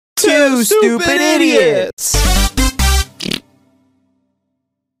Two stupid idiots.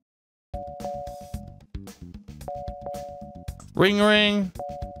 Ring ring.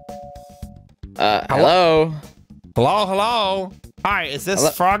 Hello. Hello, hello. Hi, is this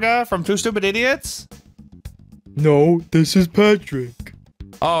Frogha from Two Stupid Idiots? No, this is Patrick.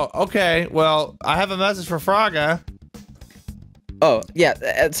 Oh, okay. Well, I have a message for Frogha. Oh,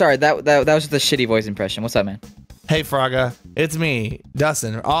 yeah. Sorry, that was just a shitty voice impression. What's up, man? Hey, Frogha. It's me,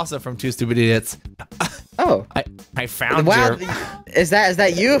 Dustin, also from Two Stupid Idiots. Oh. I found wow, your... Is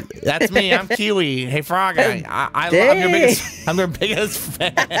that you? That's me. I'm Kiwi. Hey, Frogha. I'm your biggest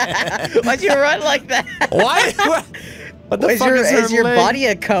fan. Why'd you run like that? What the fuck is your body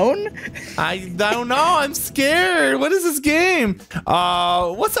a cone? I don't know. I'm scared. What is this game?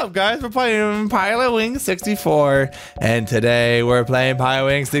 What's up, guys? We're playing Pilotwings 64, and today we're playing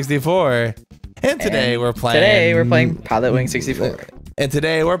Pilotwings 64. And today we're playing Pilotwings 64. And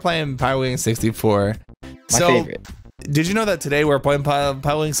today we're playing Pilotwings 64. My favorite. Did you know that today we're playing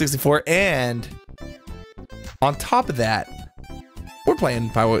Pilotwings 64, and on top of that, we're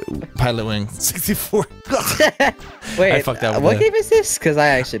playing Pilotwings 64. Wait, I fucked up. What game is this? Because I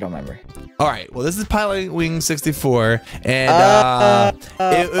actually don't remember. All right, well, this is Pilotwings 64, and I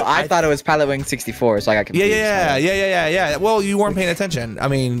thought it was Pilotwings 64, so I got confused. Yeah. Well, you weren't paying attention. I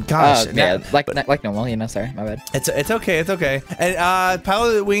mean, gosh. Yeah, like normal, you know. Sorry, my bad. It's okay. And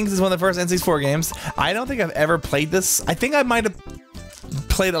Pilotwings is one of the first N64 games. I don't think I've ever played this. I think I might have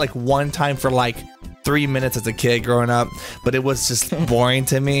played it like one time for like 3 minutes as a kid growing up, but it was just boring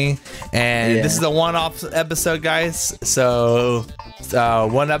to me. And this is a one-off episode, guys. So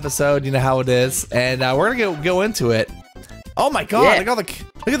one episode, you know how it is, and we're gonna go into it. Oh my god! Look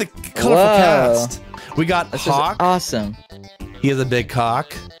at the colorful cast. We got Hawk. Awesome. He has a big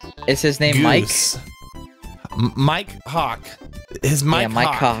cock. Is his name Goose. Mike Hawk. Mike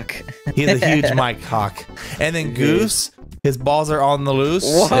Hawk. He has a huge Mike Hawk. And then Goose, his balls are on the loose.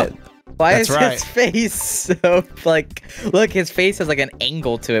 What? Why is his face so like? Look, his face has like an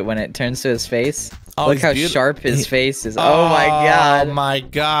angle to it when it turns to his face. Oh, look how sharp his face is. Oh my god. Oh my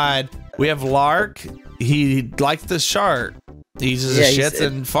god. We have Lark. He likes to shark. He just shits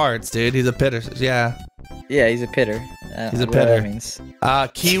and farts, dude. He's a pitter. Yeah. Yeah, he's a pitter. He's a pitter. Means.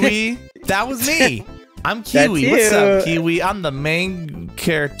 Kiwi. That was me. I'm Kiwi. What's up, Kiwi? I'm the main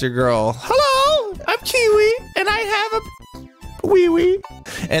character girl. Hello, I'm Kiwi, and I have a wee wee.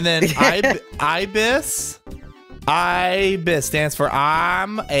 And then Ibis. Ibis stands for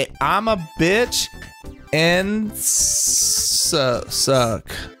I'm a bitch and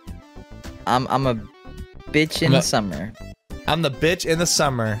suck. I'm a bitch in the summer. I'm the bitch in the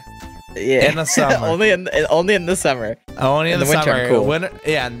summer. Yeah. In the summer. only in the summer. Only in the winter, summer. cool. Winter,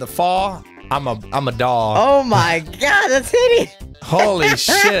 yeah, in the fall, I'm a dog. Oh my god, that's hideous. Holy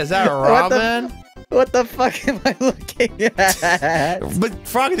shit, is that Robin? What the fuck am I looking at? But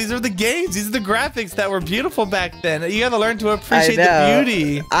Frog, these are the games. These are the graphics that were beautiful back then. You gotta learn to appreciate the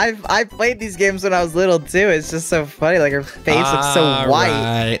beauty. I played these games when I was little too. It's just so funny. Like her face looks so white.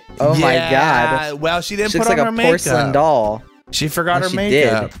 Right. Oh my god. Well, she didn't She put looks on like her a makeup. porcelain doll. She forgot her she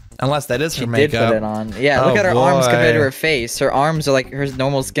makeup. Unless that is her makeup. She did put it on. Yeah, look at her arms compared to her face. Her arms are like her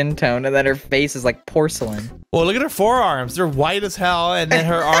normal skin tone, and then her face is like porcelain. Well, look at her forearms. They're white as hell, and then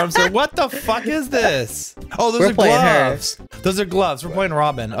her arms are... What the fuck is this? Oh, those are gloves. Those are gloves. We're playing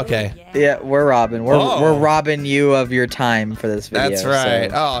Robin. Okay. Yeah, we're Robin. We're robbing you of your time for this video. That's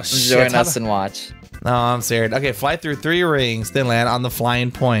right. So join us and watch. No, I'm scared. Okay, fly through 3 rings, then land on the flying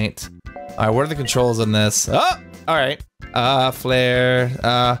point. All right, what are the controls on this? Oh, all right. Flare.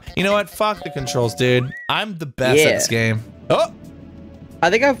 You know what? Fuck the controls, dude. I'm the best at this game. Oh. I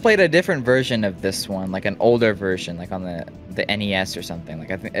think I've played a different version of this one, like an older version, like on the NES or something.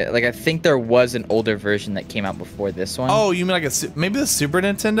 Like I think there was an older version that came out before this one. Oh, you mean like maybe the Super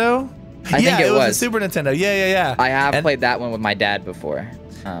Nintendo? I think it was the Super Nintendo. Yeah. I have played that one with my dad before.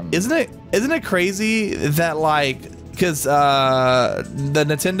 Isn't it crazy that like because the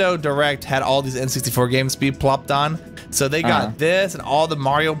Nintendo Direct had all these N64 games be plopped on, so they got this and all the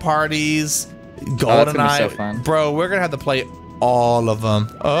Mario parties, GoldenEye. So fun. Bro, we're gonna have to play all of them.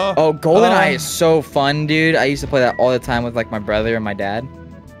 Oh, GoldenEye is so fun, dude. I used to play that all the time with like my brother and my dad.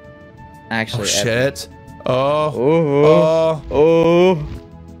 Actually, shit. Oh,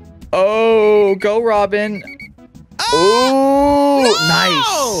 go Robin. Oh, no!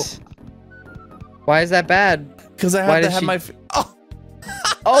 Nice. Why is that bad? Because I have to have my...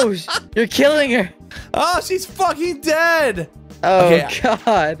 Oh, you're killing her. Oh, she's fucking dead. Oh, okay.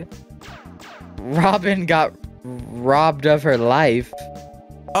 God. Robin got robbed of her life.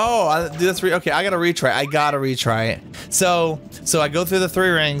 Oh, that's okay. I gotta retry. So I go through the 3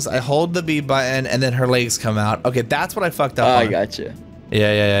 rings, I hold the B button, and then her legs come out. Okay, that's what I fucked up on. I gotcha.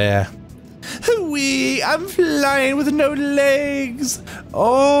 Yeah. Wee, I'm flying with no legs.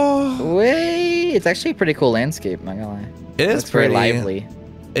 Oh. Wait, it's actually a pretty cool landscape, I'm not gonna lie. It is very lively.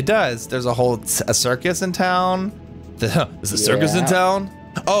 It does. There's a circus in town. Is a circus in town?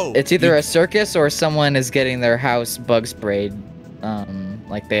 Oh. It's either a circus or someone is getting their house bug sprayed.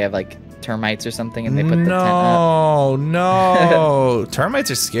 Like they have like termites or something and they put the tent up. No.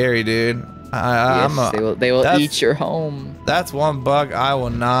 Termites are scary, dude. They will eat your home. That's one bug I will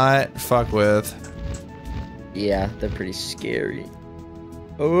not fuck with. Yeah, they're pretty scary.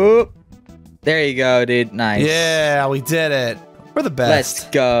 Oh, there you go, dude. Nice. Yeah, we did it. We're the best.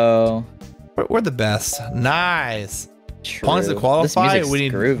 Let's go. We're the best. Nice. True. Points to qualify. This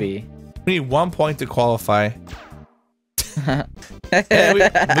music's groovy. We need 1 point to qualify. Hey, we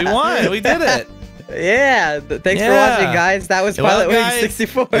won. We did it. Yeah. Thanks for watching, guys. That was Pilotwings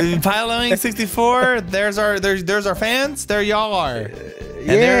 64. Pilotwings 64. There's our fans. There y'all are. And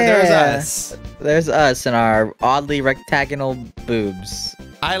there's us. There's us and our oddly rectangular boobs.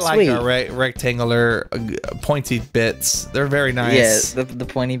 I like our rectangular pointy bits. They're very nice. Yeah, the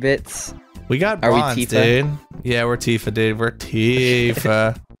pointy bits. We got bronze, dude. Yeah, we're Tifa, dude. We're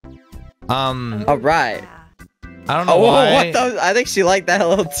Tifa. All right. I don't know why. I think she liked that a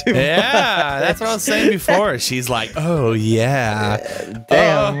little too much. Yeah, that's what I was saying before. She's like, oh, yeah.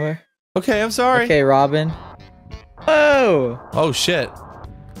 Damn. Okay, I'm sorry. Okay, Robin. Oh. Oh, shit.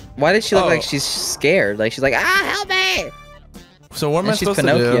 Why did she look like she's scared? Like, she's like, help me. So what am I supposed to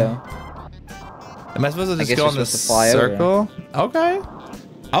do? Am I supposed to just go on this circle? Okay.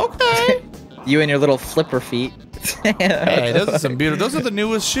 Okay. You and your little flipper feet. Hey, those are some beautiful. Those are the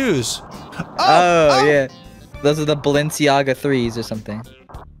newest shoes. Oh, yeah. Those are the Balenciaga 3s or something.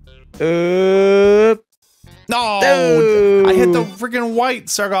 No, dude. I hit the freaking white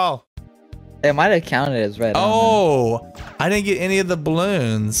circle. It might have counted as red. I didn't get any of the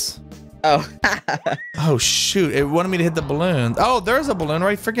balloons. Oh. Oh shoot! It wanted me to hit the balloons. Oh, there's a balloon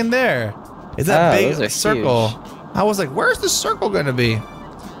right freaking there. Is that big circle? Huge. I was like, where's the circle gonna be?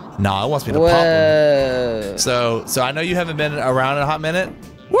 No, it wants me to pop them. So I know you haven't been around in a hot minute.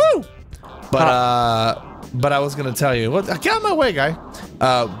 Woo! But I was gonna tell you. Get out of my way, guy.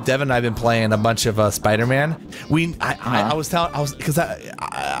 Devin and I've been playing a bunch of Spider-Man. I was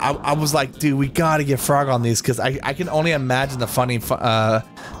like, dude, we gotta get Frog on these because I can only imagine the funny,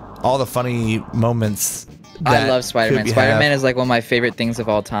 all the funny moments. I love Spider-Man. Spider-Man is like one of my favorite things of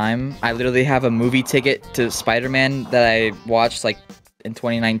all time. I literally have a movie ticket to Spider-Man that I watched like in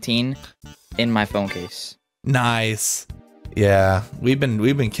 2019 in my phone case. Nice. Yeah, we've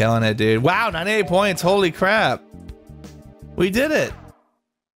been killing it, dude. Wow, 98 points. Holy crap. We did it.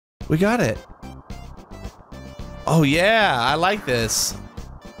 We got it. Oh yeah, I like this.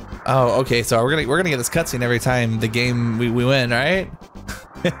 Oh, okay, so we're gonna get this cutscene every time the game we win, right?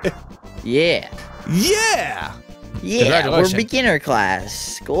 Yeah. Yeah. Yeah, we're beginner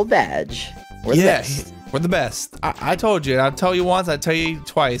class. Gold badge. We're the best. We're the best. I told you. I'll tell you once. I tell you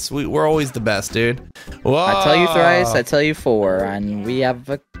twice. We're always the best, dude. Whoa. I tell you thrice. I tell you four. And we have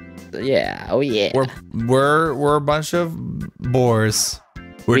a, yeah. Oh yeah. We're a bunch of boars.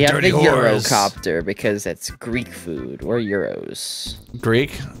 We have the Eurocopter because it's Greek food. We're Euros.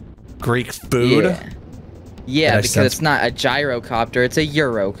 Greek food. Yeah, because it's not a gyrocopter. It's a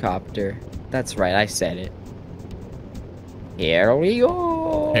Eurocopter. That's right. I said it. Here we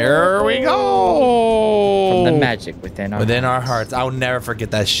go. Here we go. From the magic within our hearts. I'll never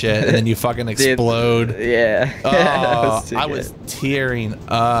forget that shit. And then you fucking explode. Dude, yeah. Oh, I was tearing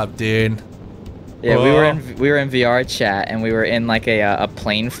up, dude. Yeah, we were in VR chat and we were in like a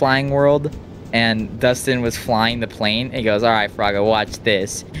plane flying world, and Dustin was flying the plane. And he goes, "All right, Frogha, watch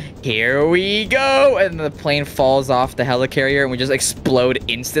this. Here we go!" And the plane falls off the helicarrier, and we just explode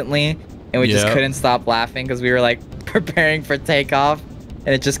instantly. And we just couldn't stop laughing because we were like preparing for takeoff, and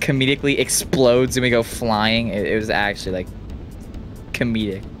it just comedically explodes and we go flying. It was actually like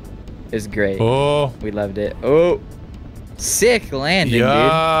comedic. It was great. Oh, we loved it. Oh, sick landing,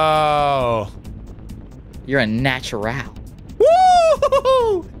 dude. You're a natural.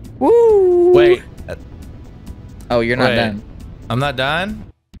 Woo! Woo! Wait. Oh, you're not done. I'm not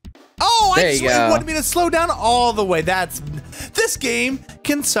done? Oh, it wanted me to slow down all the way. This game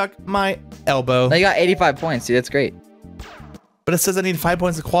can suck my elbow. No, you got 85 points, dude. That's great. But it says I need 5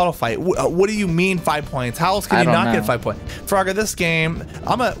 points to qualify. What do you mean 5 points? How else can you not get 5 points? Frogha, this game,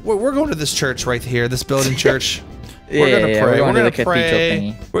 we're going to this church right here, this building church. We're gonna pray. We're gonna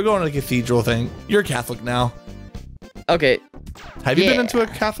pray. We're going to the cathedral thing. You're Catholic now. Okay. Have you been into a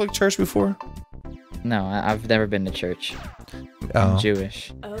Catholic church before? No, I've never been to church. Oh. I'm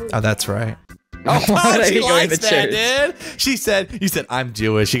Jewish. Oh, that's right. Oh, why would I she be going likes to that, church? dude. You said I'm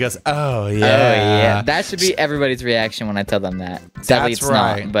Jewish. She goes, oh yeah. Oh yeah, that should be everybody's reaction when I tell them that. Sadly, That's it's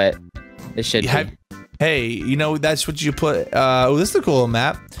right. not, but it should be. Hey, you know that's what you put. Oh, this is a cool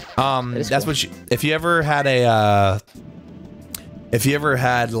map. That's cool. what you. If you ever had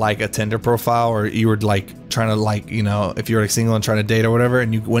like a Tinder profile, or you were like trying to like, you know, if you were like single and trying to date or whatever,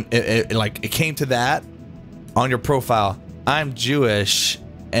 and you went, it came to that on your profile. I'm Jewish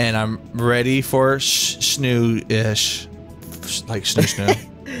and I'm ready for snoo-ish, like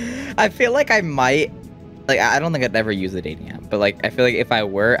snoo. I feel like I might. Like, I don't think I'd ever use the dating app, but like I feel like if I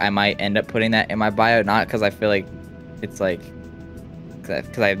were, I might end up putting that in my bio, not because I feel like it's like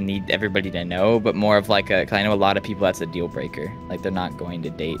because I need everybody to know, but more of like because I know a lot of people that's a deal breaker. Like they're not going to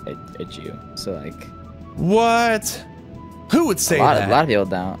date a Jew. So like, What? Who would say that? A lot of people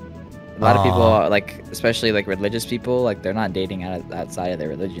don't. A lot of people, like especially like religious people, like they're not dating outside of their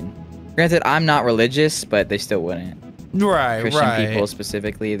religion. Granted, I'm not religious, but they still wouldn't. Right, Christian people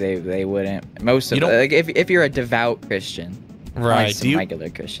specifically, they wouldn't. Most of them, like if you're a devout Christian, right? Do you regular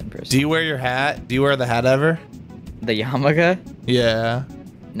Christian person? Do you wear your hat? Do you wear the hat ever? The yarmulke? Yeah.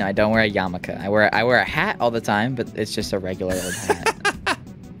 No, I don't wear a yarmulke. I wear a hat all the time, but it's just a regular old hat.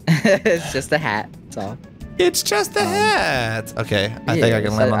 It's just a hat. That's all. It's just a hat. Okay, I think I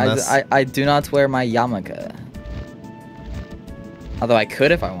can land on this. I do not wear my yarmulke. Although I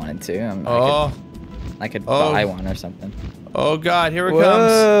could if I wanted to. I could buy one or something. Oh God, here it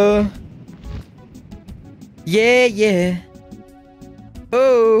comes. Yeah, yeah.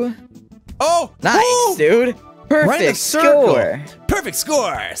 Oh. Oh. Nice, Ooh. dude. Perfect Right in the circle. score. Perfect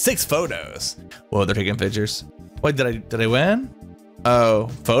score. 6 photos. Whoa, they're taking pictures. Wait, did I win? Oh,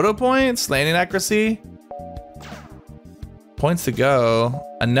 photo points, landing accuracy. Points to go.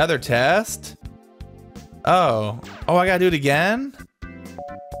 Another test. Oh, I gotta do it again.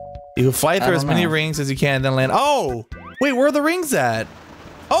 You can fly through as many rings as you can, then land. Oh, wait, where are the rings at?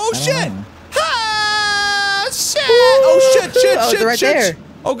 Oh shit! Ah, shit! Oh shit! They're right there.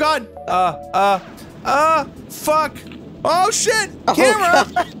 Oh God! Fuck! Oh shit! Oh, Camera!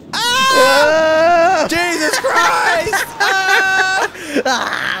 God. Ah! Jesus Christ!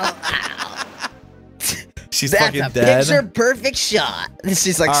 She's fucking dead. That's a picture perfect shot.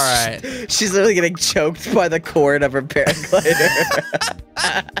 She's like, all right. She's literally getting choked by the cord of her paraglider.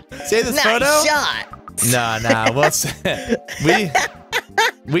 See this nice photo? shot. Nah. Well,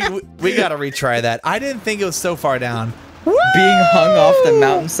 we gotta retry that. I didn't think it was so far down. Woo! Being hung off the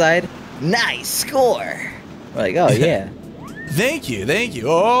mountainside. Nice score. We're like, oh yeah. Thank you.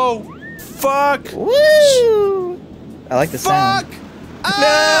 Oh, fuck. Woo! I like the sound. Fuck.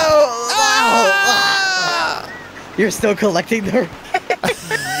 You're still collecting the.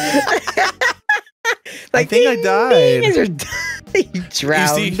 I think I died. You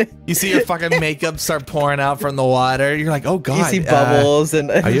drowned. You see your fucking makeup start pouring out from the water. You're like, oh God. You see bubbles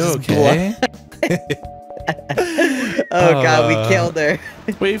and. Are you okay? Oh God, we killed her.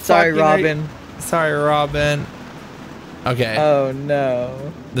 Sorry, Robin. Sorry, Robin. Okay. Oh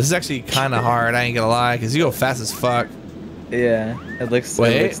no. This is actually kind of hard. I ain't gonna lie, cause you go fast as fuck. Yeah, it looks.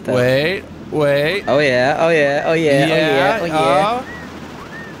 Wait. Oh yeah.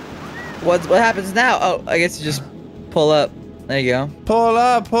 What happens now? Oh, I guess you just pull up. There you go. Pull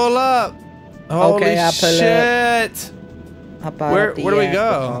up. Holy Okay, I pull shit. Where do we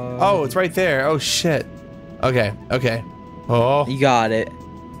go? Oh, it's right there. Oh shit. Okay. Oh. You got it.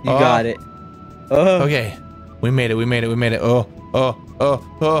 You got it. Oh. Okay. We made it. Oh.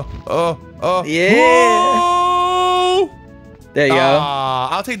 Yeah. Whoa! There you go.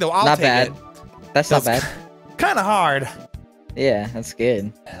 I'll take Not bad. That's not bad. Kind of hard. Yeah, that's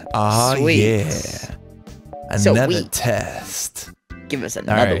good. Oh, Sweet. yeah. Another Sweet. test. Give us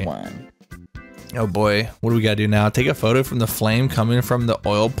another right. one. Oh boy, what do we gotta do now? Take a photo from the flame coming from the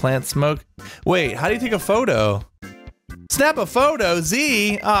oil plant smoke? Wait, how do you take a photo? Snap a photo,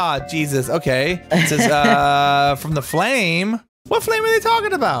 Z? Ah, Jesus, okay. It says, from the flame? What flame are they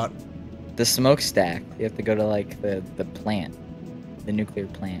talking about? The smokestack. You have to go to like the plant. The nuclear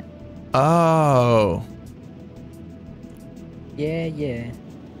plant. Oh. Yeah.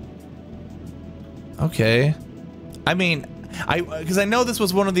 Okay. I mean, because I know this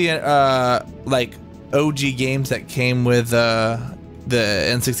was one of the like OG games that came with the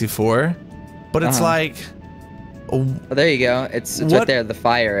N64, but it's like. Oh, there you go. It's right there. The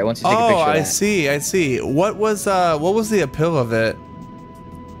fire. Once you take a picture of that. I see. What was the appeal of it?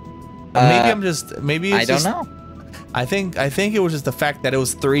 Maybe I don't know. I think it was just the fact that it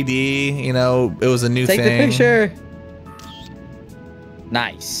was 3D. You know, it was a new thing. Take the picture.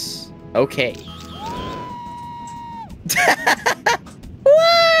 Nice. Okay.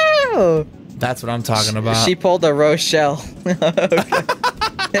 Wow! That's what I'm talking about. She pulled a Rochelle.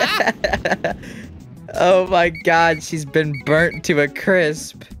 Oh my god, she's been burnt to a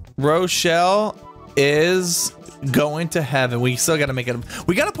crisp. Rochelle is going to heaven. We still got to make it.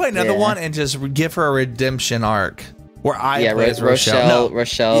 We got to play another one and just give her a redemption arc where I play as Rochelle. No.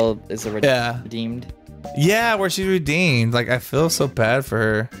 Rochelle is redeemed. Yeah, where she's redeemed. Like, I feel so bad for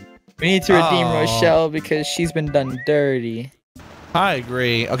her. We need to redeem Rochelle because she's been done dirty. I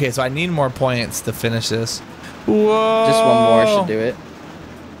agree. Okay, so I need more points to finish this. Whoa. Just one more should do it.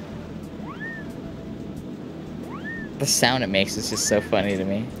 The sound it makes is just so funny to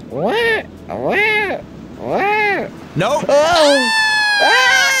me. What? What? What? Nope. Oh!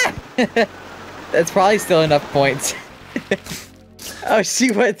 Ah! That's probably still enough points. Oh,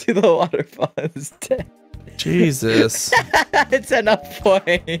 she went through the waterfall and is dead. Jesus. It's enough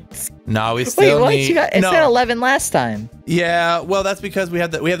points. No, we still need. You got? It said 11 last time. Yeah, well, that's because we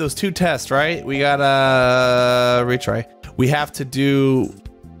have those 2 tests, right? We gotta retry. We have to do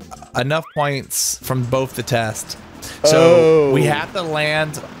enough points from both the tests. So we have to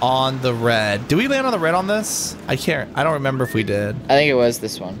land on the red. Did we land on the red on this? I don't remember if we did. I think it was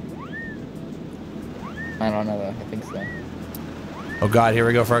this one. I don't know though. I think so. Oh God, here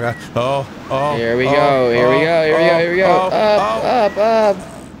we go, Frogha. Oh. Here we go. Here we go. Here we go. Here we go. Up.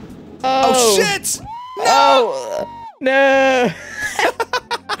 Oh shit! No!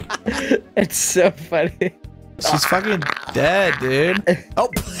 It's so funny. She's fucking dead, dude. Oh.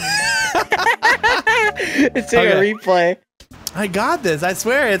 It's doing a replay. I got this. I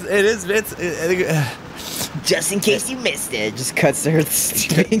swear it is. Just in case you missed it, just cuts to her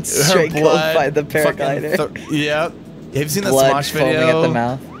being strangled by the paraglider. Yep. Have you seen that Blood Smosh video? foaming at the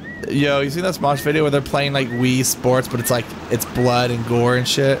mouth. Yo, you seen that Smosh video where they're playing like Wii Sports, but it's blood and gore and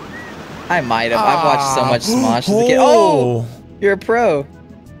shit? I might have. I've watched so much Smosh as a kid. Oh, you're a pro.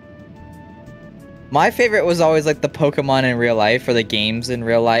 My favorite was always like the Pokemon in real life or the games in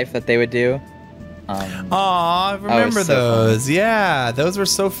real life that they would do. I remember those. Yeah, those were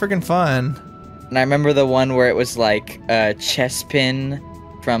so freaking fun. And I remember the one where it was like a Chespin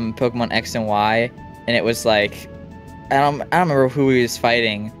from Pokemon X and Y, and it was like I don't remember who he was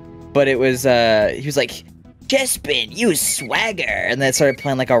fighting, but it was he was like, Chespin, you swagger, and then it started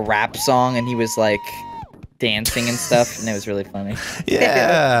playing like a rap song, and he was like dancing and stuff, and it was really funny.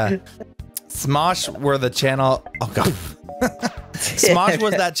 Yeah. Smosh were the channel. Oh God. Smosh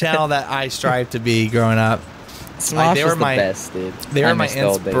was that channel that I strived to be growing up. Smosh was the best, dude. They were my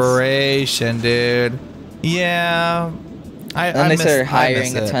inspiration, dude. Yeah. And they started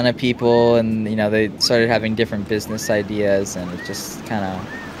hiring a ton of people, and you know they started having different business ideas, and it just kind of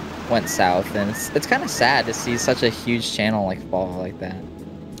went south. And it's kind of sad to see such a huge channel like fall like that.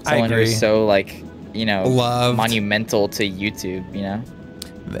 Someone who's so like loved, monumental to YouTube. You know.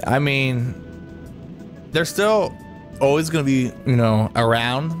 I mean, they're still always gonna be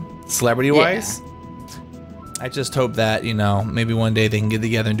around celebrity-wise. Yeah. I just hope that maybe one day they can get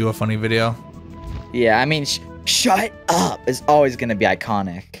together and do a funny video. Yeah, I mean. Shut up is always gonna be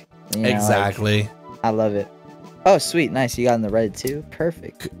iconic. Exactly. Like, I love it. Oh, sweet, nice. You got in the red too.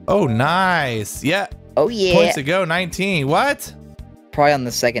 Perfect. Oh, nice. Yeah. Oh yeah. Points to go. 19. What? Probably on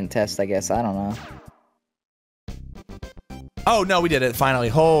the second test, I guess. I don't know. Oh no, we did it finally.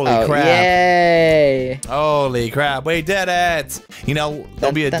 Holy crap! Yay! Holy crap! We did it.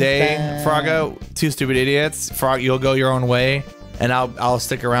 There'll be a day, Frogha, 2 stupid idiots. Frog, you'll go your own way. And I'll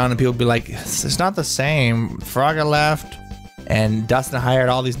stick around and people be like, it's not the same. Frogha left and Dustin hired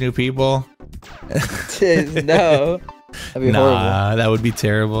all these new people. No. That'd be horrible. That would be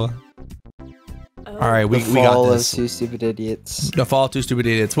terrible. All right, we got this. The fall of 2 stupid idiots. The fall of 2 stupid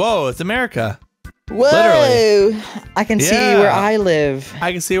idiots. Whoa, it's America. Whoa! Literally. I can see where I live.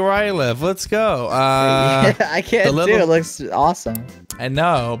 I can see where I live. Let's go. I can't do it. It looks awesome. I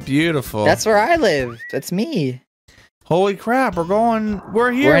know. Beautiful. That's where I live. That's me. Holy crap,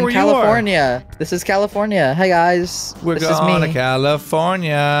 we're here. We're in California. This is California. Hey guys. This is me. To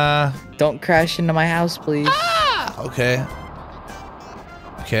California. Don't crash into my house, please. Ah! Okay.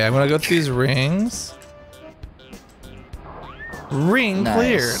 Okay, I'm gonna go through these rings. Ring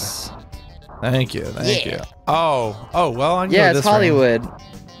cleared. Thank you. Thank you. Oh, well, I can go it's this Hollywood.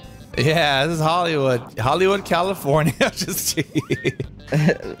 Ring. Yeah, this is Hollywood. Hollywood, California. Just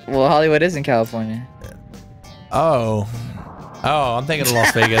well, Hollywood is in California. Oh, I'm thinking of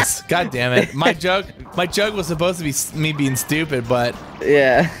Las Vegas. God damn it! My joke was supposed to be me being stupid, but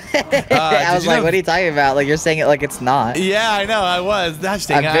yeah. I was like, "What are you talking about?" Like you're saying it like it's not. Yeah, I know. I was. I've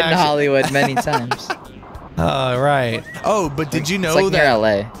been to Hollywood many times. Right. Oh, but did you know it's like that?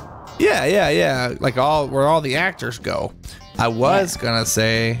 Near LA. Yeah. Like where all the actors go. I was gonna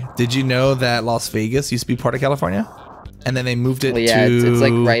say, did you know that Las Vegas used to be part of California, and then they moved it to? It's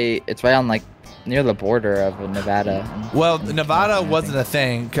like it's right on like near the border of Nevada. Well, Nevada wasn't a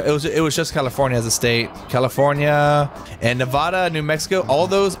thing. It was just California as a state. California and Nevada, New Mexico, all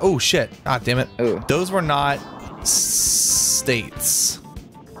those. Oh shit! Ah, damn it. Ooh. Those were not states.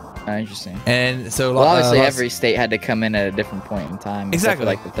 Oh, interesting. And so, well, obviously, every state had to come in at a different point in time. Exactly.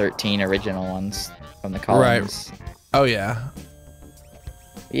 Like the 13 original ones from the colonies. Right. Oh yeah.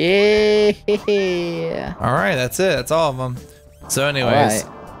 Yeah. All right, that's it. That's all of them. So, anyways,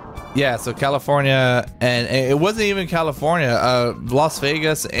 yeah. So California, and it wasn't even California. Las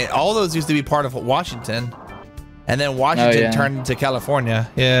Vegas, and all those used to be part of Washington, and then Washington turned into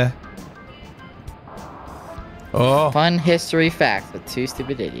California. Yeah. Oh. Fun history fact with two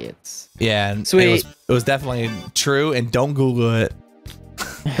stupid idiots. Yeah, and sweet. It was definitely true, and don't Google it.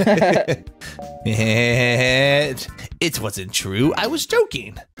 It wasn't true. I was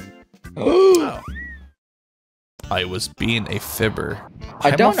joking. Oh. I was being a fibber.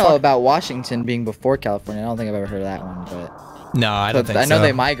 I don't know about Washington being before California. I don't think I've ever heard of that one, but no, I don't think so. I know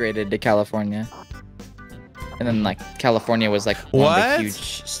they migrated to California, and then like California was like one of the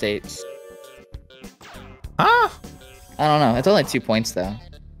huge states. Ah, I don't know. It's only 2 points though.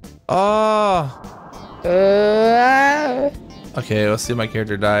 Oh. Okay, let's see if my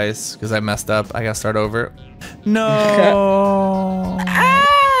character dies because I messed up. I gotta start over. No.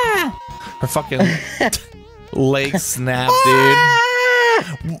 Her fucking leg snapped, dude.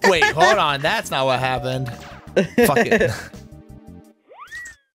 Wait, hold on. That's not what happened. Fuck it.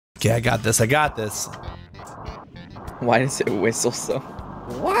 Okay, I got this. I got this. Why does it whistle so?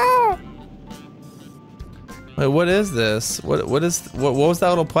 Wow. Wait, what is this? What was that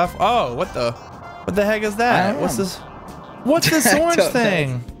little platform? Oh, what the heck is that? What's this? What's this orange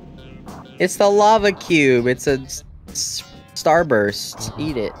thing? It's the lava cube. It's a starburst.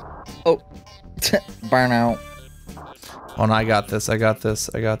 Eat it. Oh, burn out. Oh no, I got this. I got this.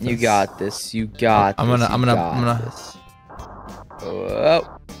 I got this. You got this. You got this. I'm gonna.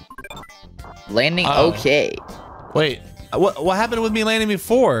 Oh. Landing okay. Wait, what happened with me landing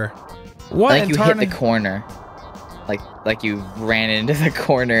before? What? I think you hit the corner. Like you ran into the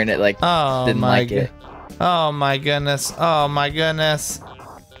corner and it like didn't like it. Oh my goodness. Oh my goodness.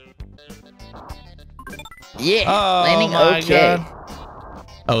 Yeah, landing okay. God.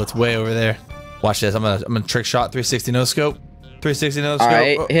 Oh, it's way over there. Watch this. I'm gonna trick shot 360 no scope. 360 no scope. All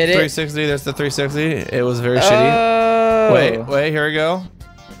right, hit it. 360. There's the 360. It was very shitty. Wait. Here we go.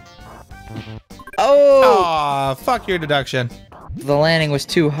 Oh, fuck your deduction. The landing was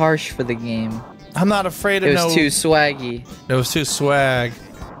too harsh for the game. I'm not afraid of It was too swaggy. It was too swag.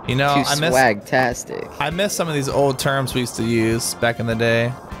 You know, I miss swag-tastic. I miss some of these old terms we used to use back in the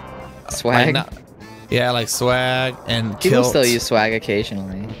day. Swag? Yeah, like swag and People kilt. still use swag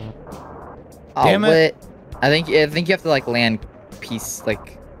occasionally. Damn it. I think you have to like land peacefully.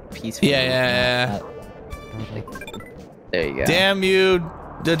 Yeah. There you go. Damn you,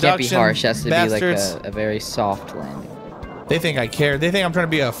 deduction Can't be harsh. It has to bastards. be like a very soft landing. They think I care. They think I'm trying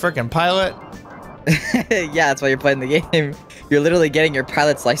to be a freaking pilot. Yeah, that's why you're playing the game. You're literally getting your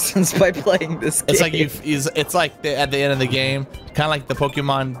pilot's license by playing this game. It's like at the end of the game, kind of like the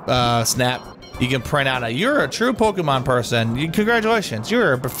Pokemon Snap. You can print out you're a true Pokemon person. Congratulations,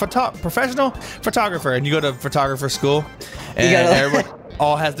 you're a professional photographer, and you go to photographer school, and everyone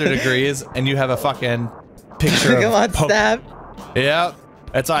all has their degrees, and you have a fucking picture Come on, Snap. Yep.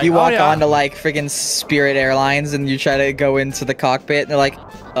 It's like you walk on to like friggin' Spirit Airlines and you try to go into the cockpit and they're like,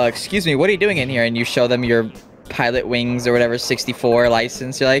 excuse me, what are you doing in here? And you show them your Pilotwings or whatever 64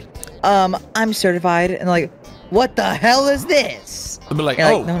 license. You're like, I'm certified. And they're like, what the hell is this? They'll be like,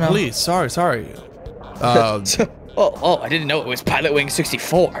 no. Please, sorry. I didn't know it was Pilotwings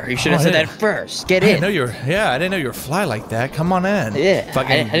 64. You should have said that first. Get in. I didn't know you were fly like that. Come on in. Yeah,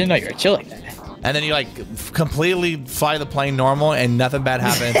 I didn't know you were chill like that. And then you like completely fly the plane normal and nothing bad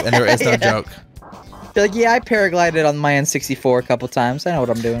happens and there is no joke. You're like, yeah, I paraglided on my N64 a couple times. I know what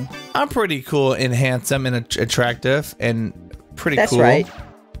I'm doing. I'm pretty cool and handsome and attractive and pretty cool.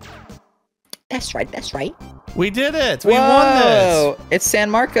 That's right. We did it. We won this. It's San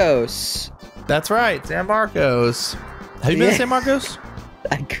Marcos. That's right, San Marcos. Have you been to San Marcos?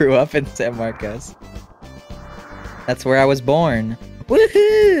 I grew up in San Marcos. That's where I was born.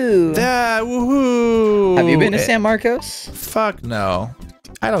 Woohoo! Yeah, woohoo! Have you been to San Marcos? Fuck no.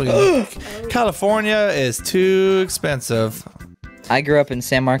 I don't even. California is too expensive. I grew up in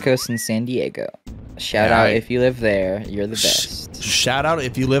San Marcos and San Diego. Shout out if you live there. You're the best. Shout out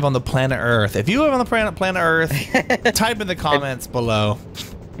if you live on the planet Earth. If you live on the planet Earth, type in the comments below.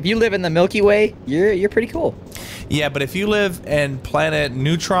 If you live in the Milky Way, you're pretty cool. Yeah, but if you live in planet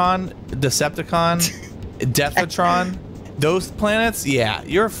Neutron, Decepticon, Deathatron, those planets, yeah,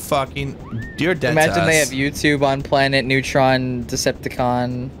 you're dead. Imagine they have YouTube on planet Neutron,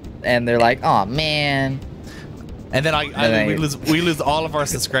 Decepticon, and they're like, oh man. And then we lose all of our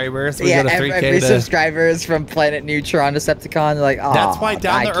subscribers. We yeah, go to 3K every subscribers from planet Neutron, Decepticon, they're like, oh. That's why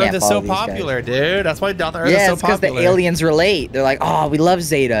Down to Earth is so popular, dude. That's why Down to Earth is so popular. Yeah, it's because the aliens relate. They're like, oh, we love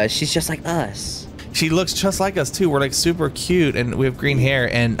Zeta. She's just like us. She looks just like us too. We're like super cute, and we have green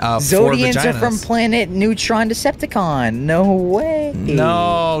hair and Zodians 4 vaginas. are from planet Neutron, Decepticon. No way.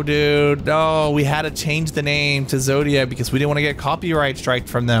 No, dude. No, we had to change the name to Zodiac because we didn't want to get copyright strike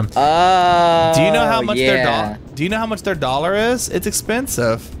from them. Oh. Do you know how much Do you know how much their dollar is? It's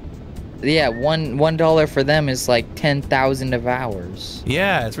expensive. Yeah, $1 for them is like 10,000 of ours.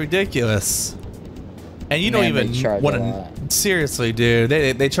 Yeah, it's ridiculous. And you don't even want to. Seriously, dude,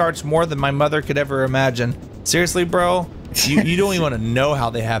 they charge more than my mother could ever imagine. Seriously, bro, you don't even want to know how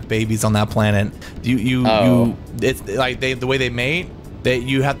they have babies on that planet. It's like the way they mate. That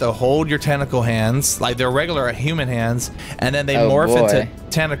you have to hold your tentacle hands like they're regular human hands, and then they morph into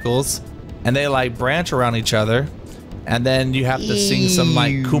tentacles, and they like branch around each other, and then you have to sing some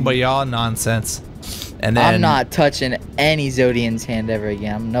like kumbaya nonsense. And then I'm not touching any Zodian's hand ever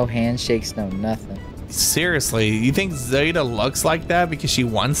again. No handshakes, no nothing. Seriously, you think Zeta looks like that because she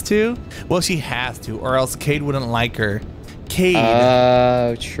wants to? Well, she has to, or else Cade wouldn't like her. Cade.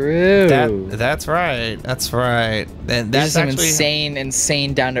 Oh, true. That's right. That's right. And that's some actually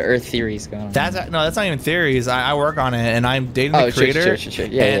insane down to earth theories going on. That's not even theories. I work on it, and I'm dating the creator. Sure.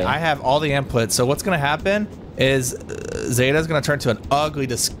 Yeah, I have all the inputs. So what's gonna happen is Zeta's gonna turn to an ugly,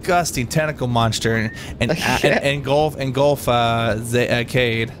 disgusting tentacle monster and engulf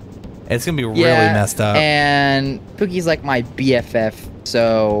Cade. It's gonna be really messed up. And Pookie's like my BFF,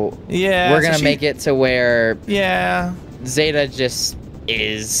 so yeah, we're gonna make it to where Zeta just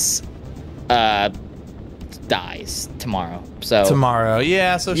dies tomorrow. So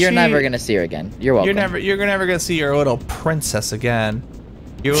yeah. So you're never gonna see her again. You're welcome. You're never gonna see your little princess again.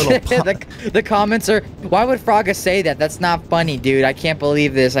 Your little the comments are, why would Frogha say that? That's not funny, dude. I can't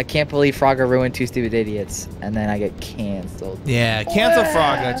believe this. I can't believe Frogha ruined Two Stupid Idiots. And then I get canceled. Yeah, cancel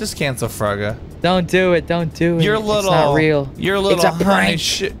Frogha. Just cancel Frogha. Don't do it. Don't do it. It's not real. Your little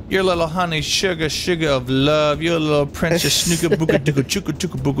honey sugar of love. Your little princess snooka booka dooka chuka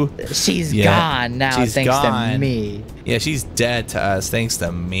chuka booka. She's gone now thanks to me. Yeah, she's dead to us thanks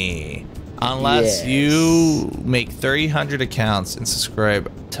to me. Unless you make 300 accounts and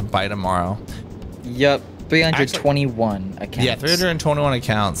subscribe by tomorrow. Yep, 321 accounts. Yeah, 321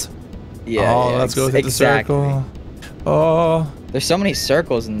 accounts. Yeah. Oh, let's go through the circle. Oh. There's so many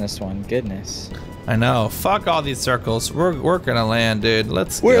circles in this one. Goodness. I know. Fuck all these circles. We're gonna land, dude.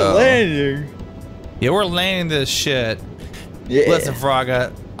 Let's go. We're landing. Yeah, we're landing this shit. Yeah. Listen,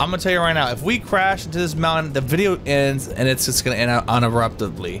 Frogha, I'm gonna tell you right now. If we crash into this mountain, the video ends and it's just gonna end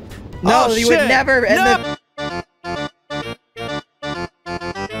uninterruptedly. No, you would never end